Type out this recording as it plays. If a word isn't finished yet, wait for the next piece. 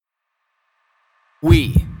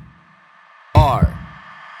We are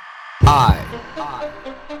I.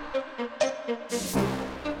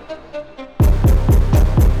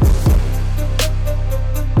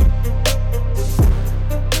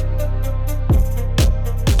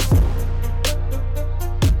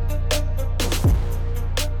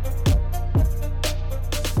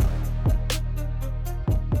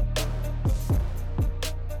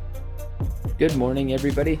 Good morning,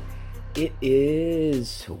 everybody. It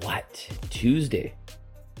is Tuesday,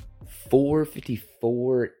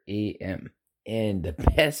 4:54 a.m. And the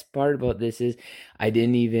best part about this is I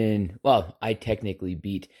technically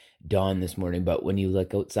beat dawn this morning, but when you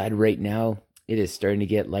look outside right now, it is starting to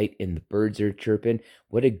get light and the birds are chirping.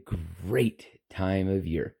 What a great time of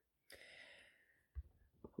year.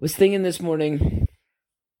 I was thinking this morning,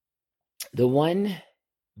 the one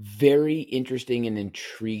very interesting and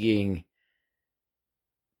intriguing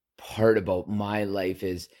part about my life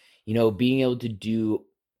is, being able to do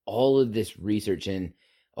all of this research in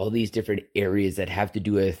all these different areas that have to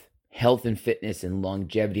do with health and fitness and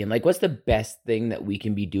longevity. And what's the best thing that we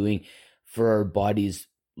can be doing for our bodies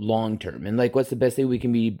long term? And what's the best thing we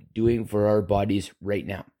can be doing for our bodies right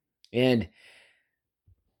now? And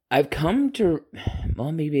I've come to,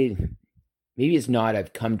 maybe it's not,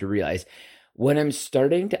 I've come to realize what I'm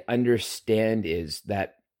starting to understand is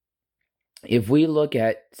that if we look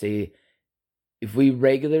at, say, if we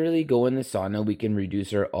regularly go in the sauna, we can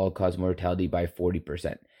reduce our all-cause mortality by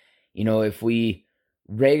 40%. If we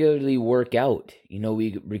regularly work out,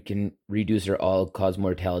 we can reduce our all-cause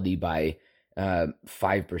mortality by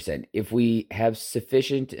 5%. If we have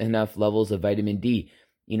sufficient enough levels of vitamin D,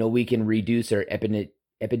 we can reduce our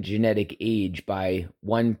epigenetic age by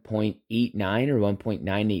 1.89 or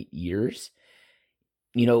 1.98 years.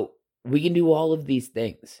 We can do all of these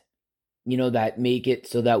things. That make it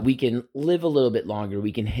so that we can live a little bit longer.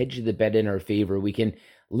 We can hedge the bet in our favor. We can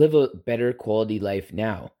live a better quality life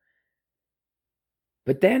now.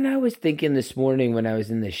 But then I was thinking this morning when I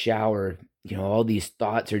was in the shower, all these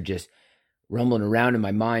thoughts are just rumbling around in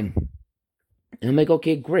my mind. And I'm like,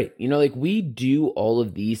 okay, great. We do all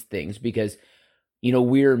of these things because,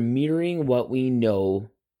 we're mirroring what we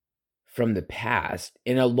know from the past.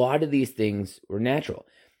 And a lot of these things were natural.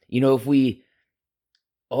 If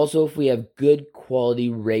we have good quality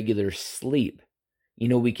regular sleep,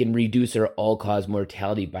 we can reduce our all-cause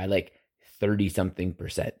mortality by 30-something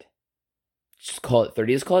percent. Just call it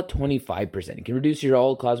 30. Let's call it 25%. It can reduce your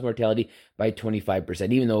all-cause mortality by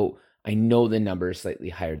 25%, even though I know the number is slightly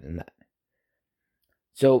higher than that.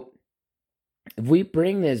 So if we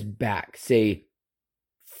bring this back, say,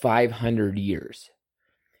 500 years,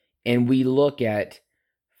 and we look at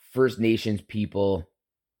First Nations people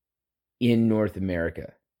in North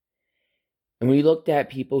America, and we looked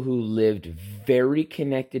at people who lived very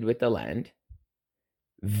connected with the land,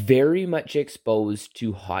 very much exposed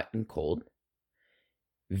to hot and cold,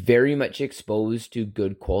 very much exposed to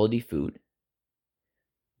good quality food,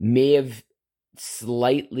 may have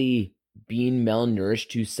slightly been malnourished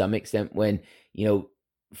to some extent when,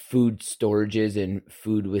 food storages and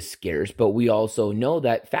food was scarce. But we also know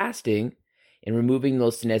that fasting and removing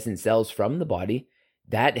those senescent cells from the body,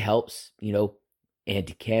 that helps,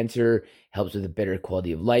 anti-cancer, helps with a better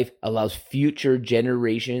quality of life, allows future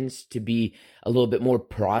generations to be a little bit more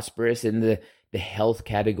prosperous in the health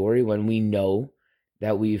category when we know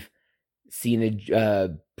that we've seen a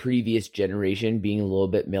previous generation being a little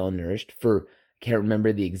bit malnourished for, can't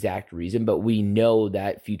remember the exact reason, but we know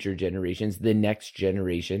that future generations, the next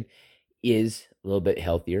generation is a little bit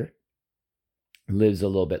healthier, lives a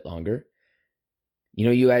little bit longer.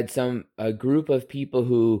 You had a group of people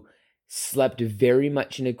who slept very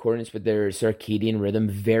much in accordance with their circadian rhythm,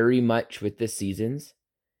 very much with the seasons.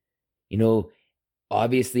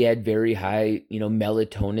 Obviously had very high,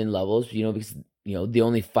 melatonin levels, because, the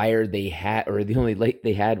only fire they had, or the only light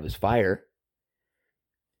they had, was fire.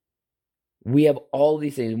 We have all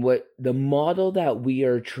these things. What the model that we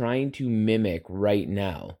are trying to mimic right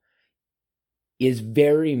now is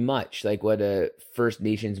very much like what a First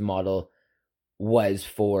Nations model was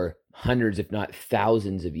for hundreds, if not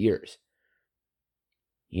thousands of years.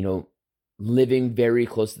 Living very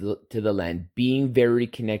close to the land, being very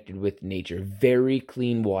connected with nature, very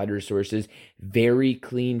clean water sources, very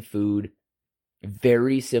clean food,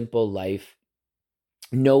 very simple life,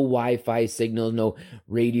 no Wi-Fi signals, no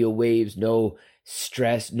radio waves, no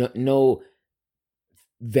stress, no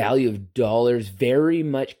value of dollars, very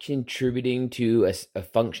much contributing to a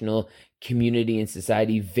functional community and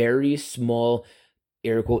society, very small,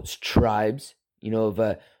 air quotes, tribes, of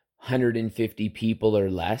 150 people or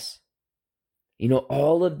less.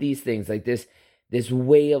 All of these things like this this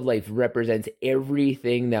way of life represents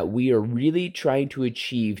everything that we are really trying to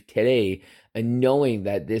achieve today, and knowing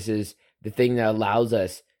that this is the thing that allows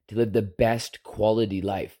us to live the best quality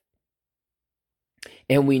life.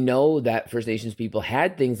 And we know that First Nations people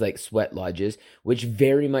had things like sweat lodges, which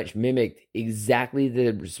very much mimicked exactly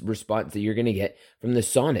the response that you're going to get from the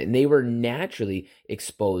sauna. And they were naturally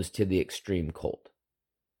exposed to the extreme cold.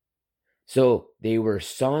 So they were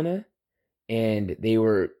sauna, and they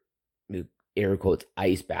were, air quotes,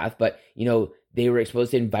 ice bath, but they were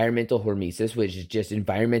exposed to environmental hormesis, which is just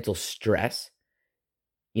environmental stress,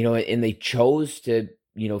 and they chose to,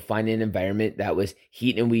 find an environment that was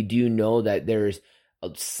heat. And we do know that there's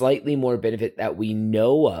a slightly more benefit that we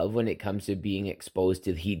know of when it comes to being exposed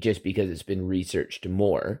to the heat, just because it's been researched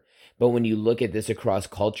more. But when you look at this across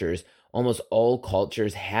cultures, almost all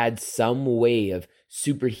cultures had some way of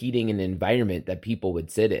superheating an environment that people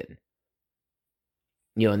would sit in.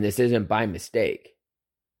 And this isn't by mistake.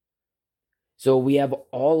 So we have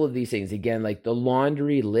all of these things. Again, like the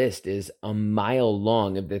laundry list is a mile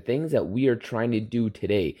long of the things that we are trying to do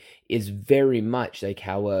today is very much like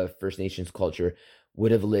how a First Nations culture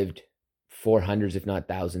would have lived for hundreds, if not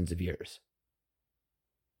thousands of years.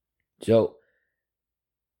 So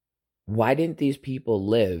why didn't these people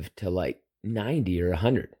live to like 90 or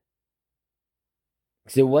 100?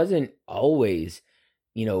 Because it wasn't always,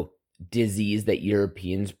 disease that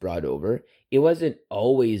Europeans brought over. It wasn't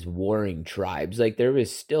always warring tribes. Like there was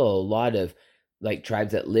still a lot of like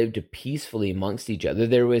tribes that lived peacefully amongst each other.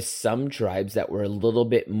 There was some tribes that were a little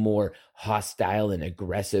bit more hostile and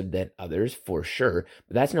aggressive than others, for sure.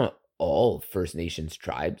 But that's not all First Nations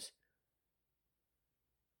tribes.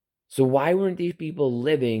 So why weren't these people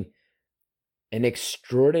living an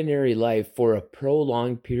extraordinary life for a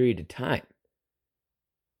prolonged period of time?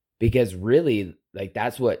 Because really, like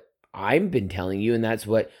that's what I've been telling you, and that's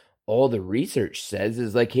what all the research says,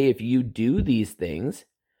 is like, hey, if you do these things,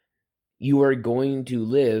 you are going to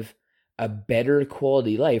live a better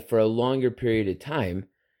quality life for a longer period of time.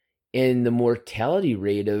 And the mortality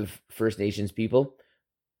rate of First Nations people,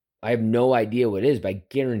 I have no idea what it is, but I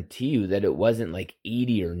guarantee you that it wasn't like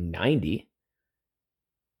 80 or 90.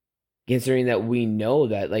 Considering that we know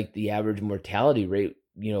that like the average mortality rate,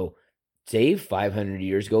 say 500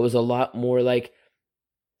 years ago, was a lot more like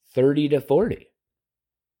 30 to 40.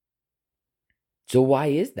 So why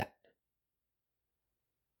is that?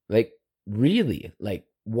 Like, really, like,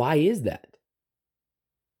 why is that?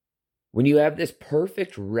 When you have this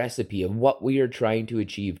perfect recipe of what we are trying to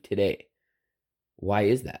achieve today, why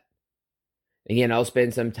is that? Again, I'll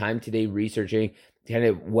spend some time today researching kind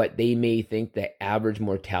of what they may think the average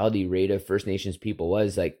mortality rate of First Nations people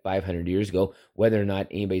was like 500 years ago. Whether or not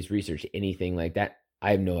anybody's researched anything like that,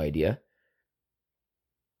 I have no idea.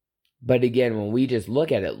 But again, when we just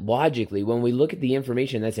look at it logically, when we look at the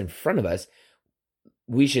information that's in front of us,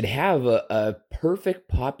 we should have a perfect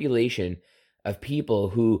population of people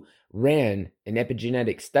who ran an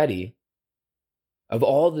epigenetic study of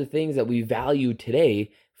all the things that we value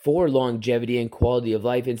today for longevity and quality of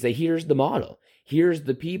life, and say, here's the model. Here's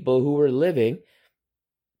the people who were living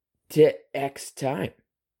to X time.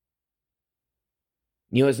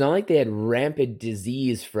 It's not like they had rampant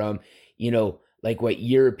disease from, like what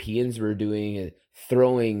Europeans were doing, and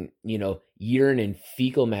throwing, urine and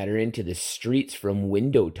fecal matter into the streets from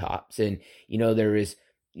window tops. And, there is,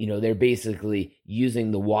 they're basically using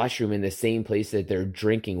the washroom in the same place that they're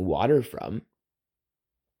drinking water from.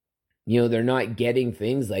 They're not getting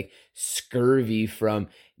things like scurvy from,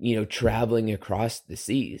 traveling across the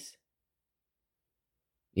seas.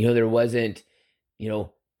 There wasn't,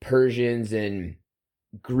 Persians and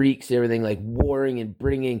Greeks and everything like warring and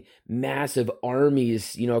bringing massive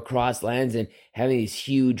armies, across lands and having these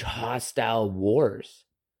huge hostile wars.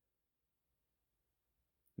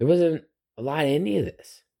 There wasn't a lot of any of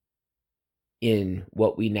this in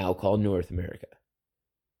what we now call North America.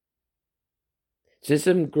 So it's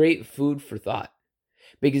some great food for thought.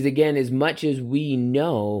 Because again, as much as we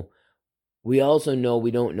know, we also know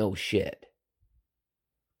we don't know shit.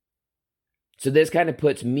 So this kind of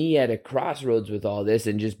puts me at a crossroads with all this,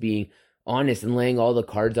 and just being honest and laying all the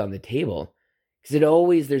cards on the table.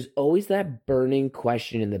 Because there's always that burning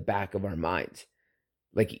question in the back of our minds.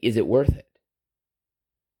 Like, is it worth it?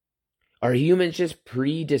 Are humans just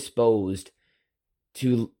predisposed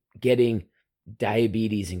to getting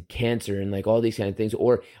diabetes and cancer and like all these kind of things?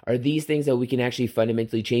 Or are these things that we can actually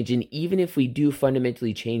fundamentally change? And even if we do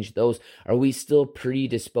fundamentally change those, are we still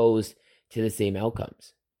predisposed to the same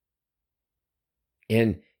outcomes?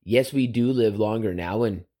 And yes, we do live longer now,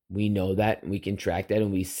 and we know that, and we can track that,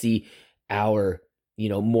 and we see our,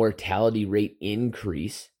 mortality rate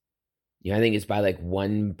increase. I think it's by like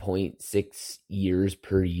 1.6 years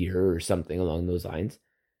per year or something along those lines.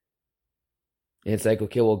 And it's like,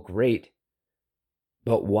 okay, well, great.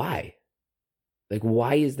 But why? Like,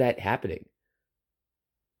 why is that happening?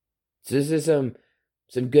 So this is some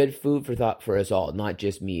good food for thought for us all, not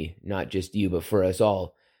just me, not just you, but for us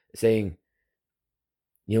all, saying,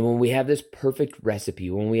 when we have this perfect recipe,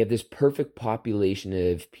 when we have this perfect population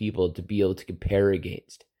of people to be able to compare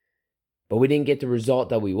against, but we didn't get the result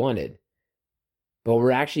that we wanted, but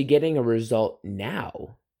we're actually getting a result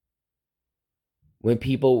now when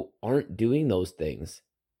people aren't doing those things.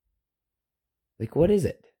 Like, what is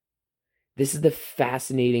it? This is the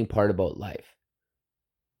fascinating part about life.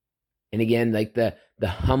 And again, like the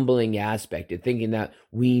humbling aspect of thinking that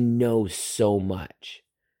we know so much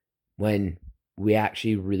when we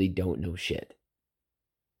actually really don't know shit.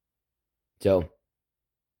 So,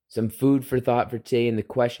 some food for thought for today, and the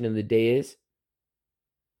question of the day is,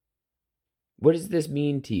 what does this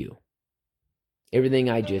mean to you? Everything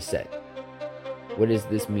I just said. What does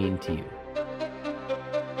this mean to you?